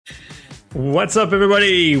What's up,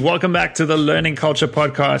 everybody? Welcome back to the Learning Culture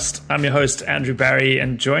Podcast. I'm your host, Andrew Barry,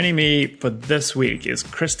 and joining me for this week is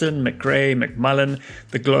Kristen McCullen,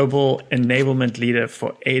 the Global Enablement Leader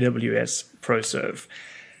for AWS ProServe.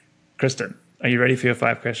 Kristen, are you ready for your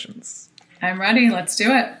 5 questions? I'm ready. Let's do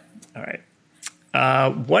it. All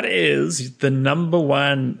right. What is the number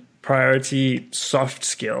one priority soft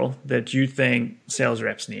skill that you think sales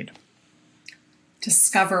reps need?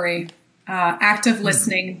 Discovery. Active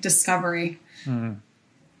listening, discovery. I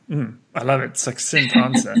love it. Succinct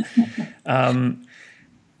answer.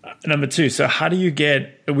 Number 2. So how do you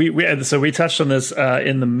get, we touched on this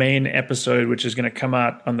in the main episode, which is going to come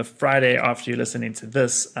out on the Friday after you're listening to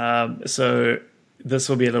this. So this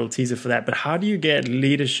will be a little teaser for that. But how do you get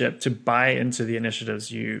leadership to buy into the initiatives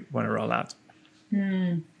you want to roll out?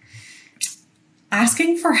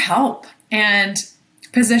 Asking for help and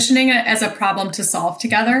positioning it as a problem to solve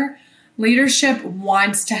together. Leadership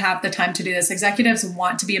wants to have the time to do this. Executives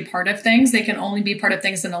want to be a part of things. They can only be part of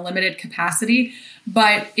things in a limited capacity.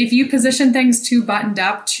 But if you position things too buttoned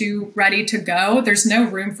up, too ready to go, there's no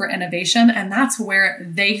room for innovation. And that's where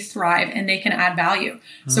they thrive and they can add value.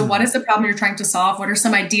 So what is the problem you're trying to solve? What are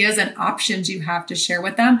some ideas and options you have to share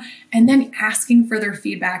with them? And then asking for their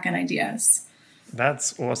feedback and ideas.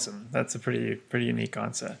 That's awesome. That's a pretty unique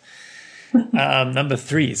answer. Number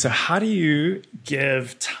 3. So how do you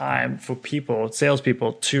give time for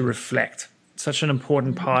salespeople to reflect? Such an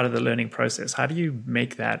important part of the learning process. How do you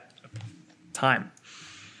make that time?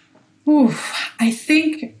 I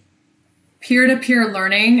think peer-to-peer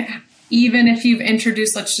learning, even if you've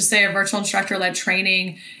introduced, let's just say, a virtual instructor-led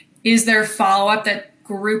training, is there follow-up that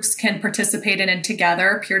groups can participate in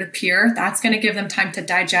together, peer-to-peer? That's going to give them time to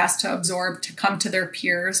digest, to absorb, to come to their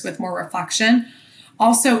peers with more reflection.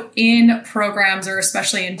 Also in programs, or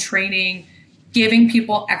especially in training, giving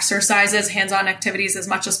people exercises, hands-on activities as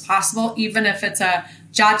much as possible, even if it's a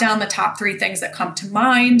jot down the top 3 things that come to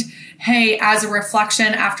mind. Hey, as a reflection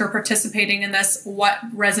after participating in this, what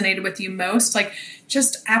resonated with you most? Like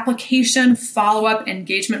just application, follow-up,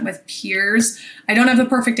 engagement with peers. I don't have the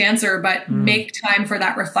perfect answer, but make time for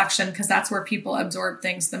that reflection, because that's where people absorb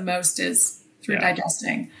things the most, is through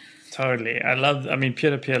digesting. Totally.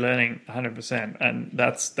 Peer-to-peer learning, 100%. And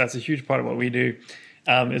that's a huge part of what we do.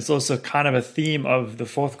 It's also kind of a theme of the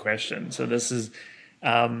 4th question. So this is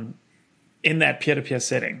in that peer-to-peer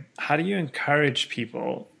setting. How do you encourage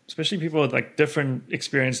people, especially people with like different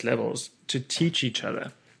experience levels, to teach each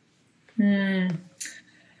other?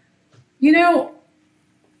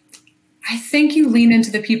 I think you lean into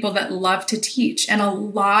the people that love to teach. And a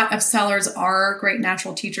lot of sellers are great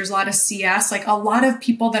natural teachers, a lot of CS, like a lot of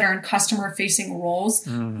people that are in customer facing roles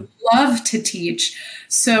love to teach.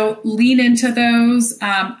 So lean into those,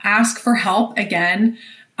 ask for help again,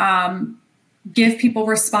 give people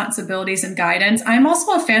responsibilities and guidance. I'm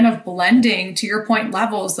also a fan of blending, to your point,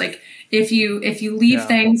 levels. Like if you leave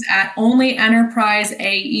things at only enterprise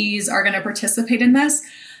AEs are going to participate in this,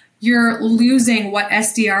 you're losing what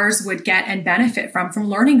SDRs would get and benefit from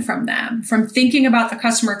learning from them, from thinking about the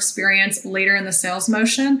customer experience later in the sales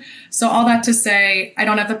motion. So all that to say, I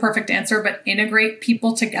don't have the perfect answer, but integrate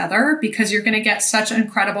people together, because you're going to get such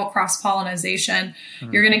incredible cross-pollination.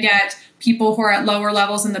 You're going to get people who are at lower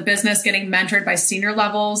levels in the business getting mentored by senior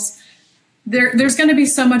levels. There's going to be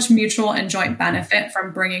so much mutual and joint benefit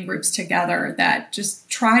from bringing groups together, that just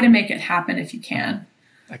try to make it happen if you can.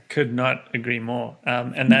 I could not agree more.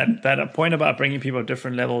 And that point about bringing people at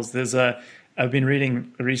different levels, I've been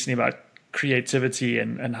reading recently about creativity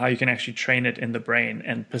and how you can actually train it in the brain,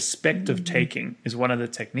 and perspective taking is one of the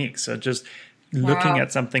techniques. So just looking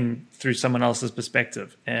at something through someone else's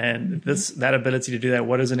perspective, and that ability to do that.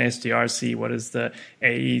 What does an SDR see? What does the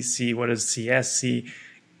AE see? What does CS see?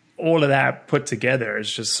 All of that put together is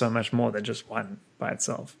just so much more than just one by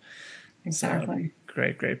itself. Exactly. So,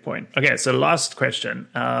 Great point. Okay, so last question.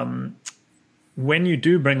 When you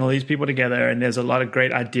do bring all these people together and there's a lot of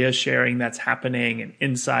great idea sharing that's happening, and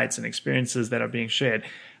insights and experiences that are being shared,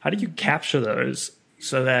 how do you capture those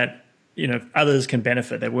so that others can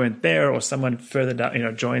benefit that weren't there, or someone further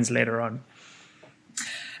down joins later on?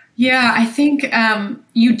 Yeah, I think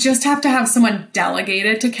you just have to have someone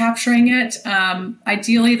delegated to capturing it.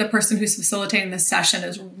 Ideally, the person who's facilitating the session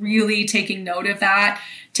is really taking note of that,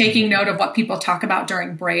 taking note of what people talk about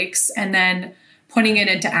during breaks, and then putting it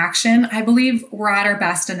into action. I believe we're at our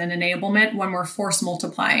best in an enablement when we're force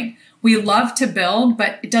multiplying. We love to build,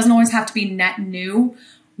 but it doesn't always have to be net new.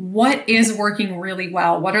 What is working really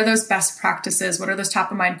well? What are those best practices? What are those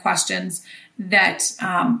top of mind questions that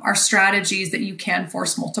are strategies that you can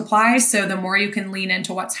force multiply? So the more you can lean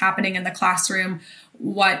into what's happening in the classroom,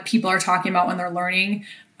 what people are talking about when they're learning,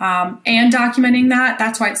 and documenting that.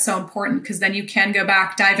 That's why it's so important, because then you can go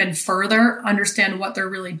back, dive in further, understand what they're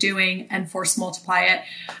really doing, and force multiply it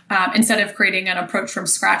instead of creating an approach from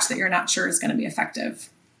scratch that you're not sure is going to be effective.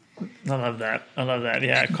 I love that.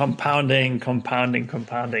 Yeah. Compounding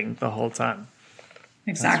the whole time.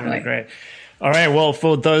 Exactly. That's really great. All right. Well,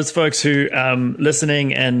 for those folks who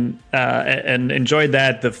listening and enjoyed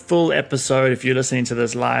that, the full episode, if you're listening to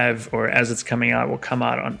this live or as it's coming out, will come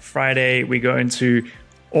out on Friday. We go into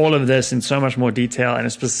all of this in so much more detail, and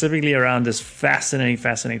specifically around this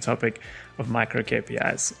fascinating topic of micro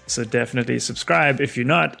KPIs. So definitely subscribe if you're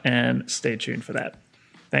not, and stay tuned for that.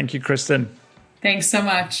 Thank you, Kristen. Thanks so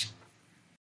much.